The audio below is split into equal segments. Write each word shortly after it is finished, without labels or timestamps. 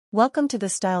Welcome to the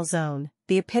Style Zone,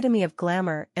 the epitome of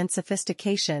glamour and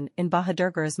sophistication in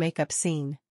Bahadurgarh's makeup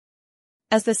scene.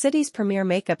 As the city's premier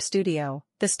makeup studio,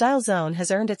 the Style Zone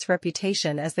has earned its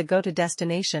reputation as the go-to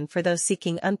destination for those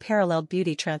seeking unparalleled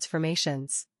beauty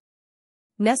transformations.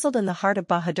 Nestled in the heart of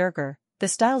Bahadurgarh, the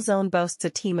Style Zone boasts a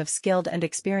team of skilled and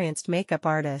experienced makeup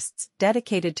artists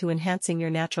dedicated to enhancing your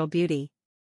natural beauty.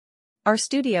 Our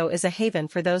studio is a haven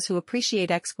for those who appreciate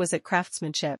exquisite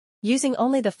craftsmanship, using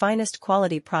only the finest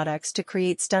quality products to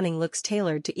create stunning looks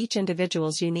tailored to each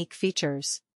individual's unique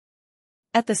features.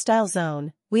 At the Style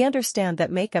Zone, we understand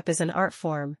that makeup is an art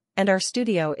form, and our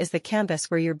studio is the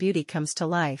canvas where your beauty comes to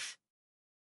life.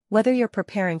 Whether you're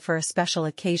preparing for a special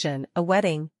occasion, a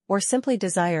wedding, or simply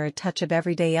desire a touch of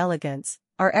everyday elegance,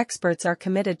 our experts are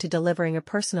committed to delivering a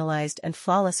personalized and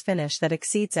flawless finish that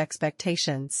exceeds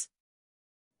expectations.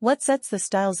 What sets the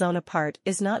Style Zone apart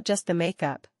is not just the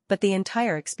makeup, but the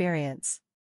entire experience.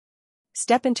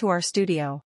 Step into our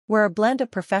studio, where a blend of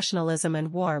professionalism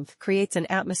and warmth creates an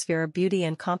atmosphere of beauty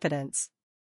and confidence.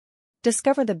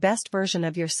 Discover the best version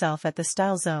of yourself at the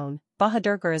Style Zone,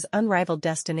 Bahadurgarh's unrivaled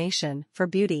destination for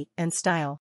beauty and style.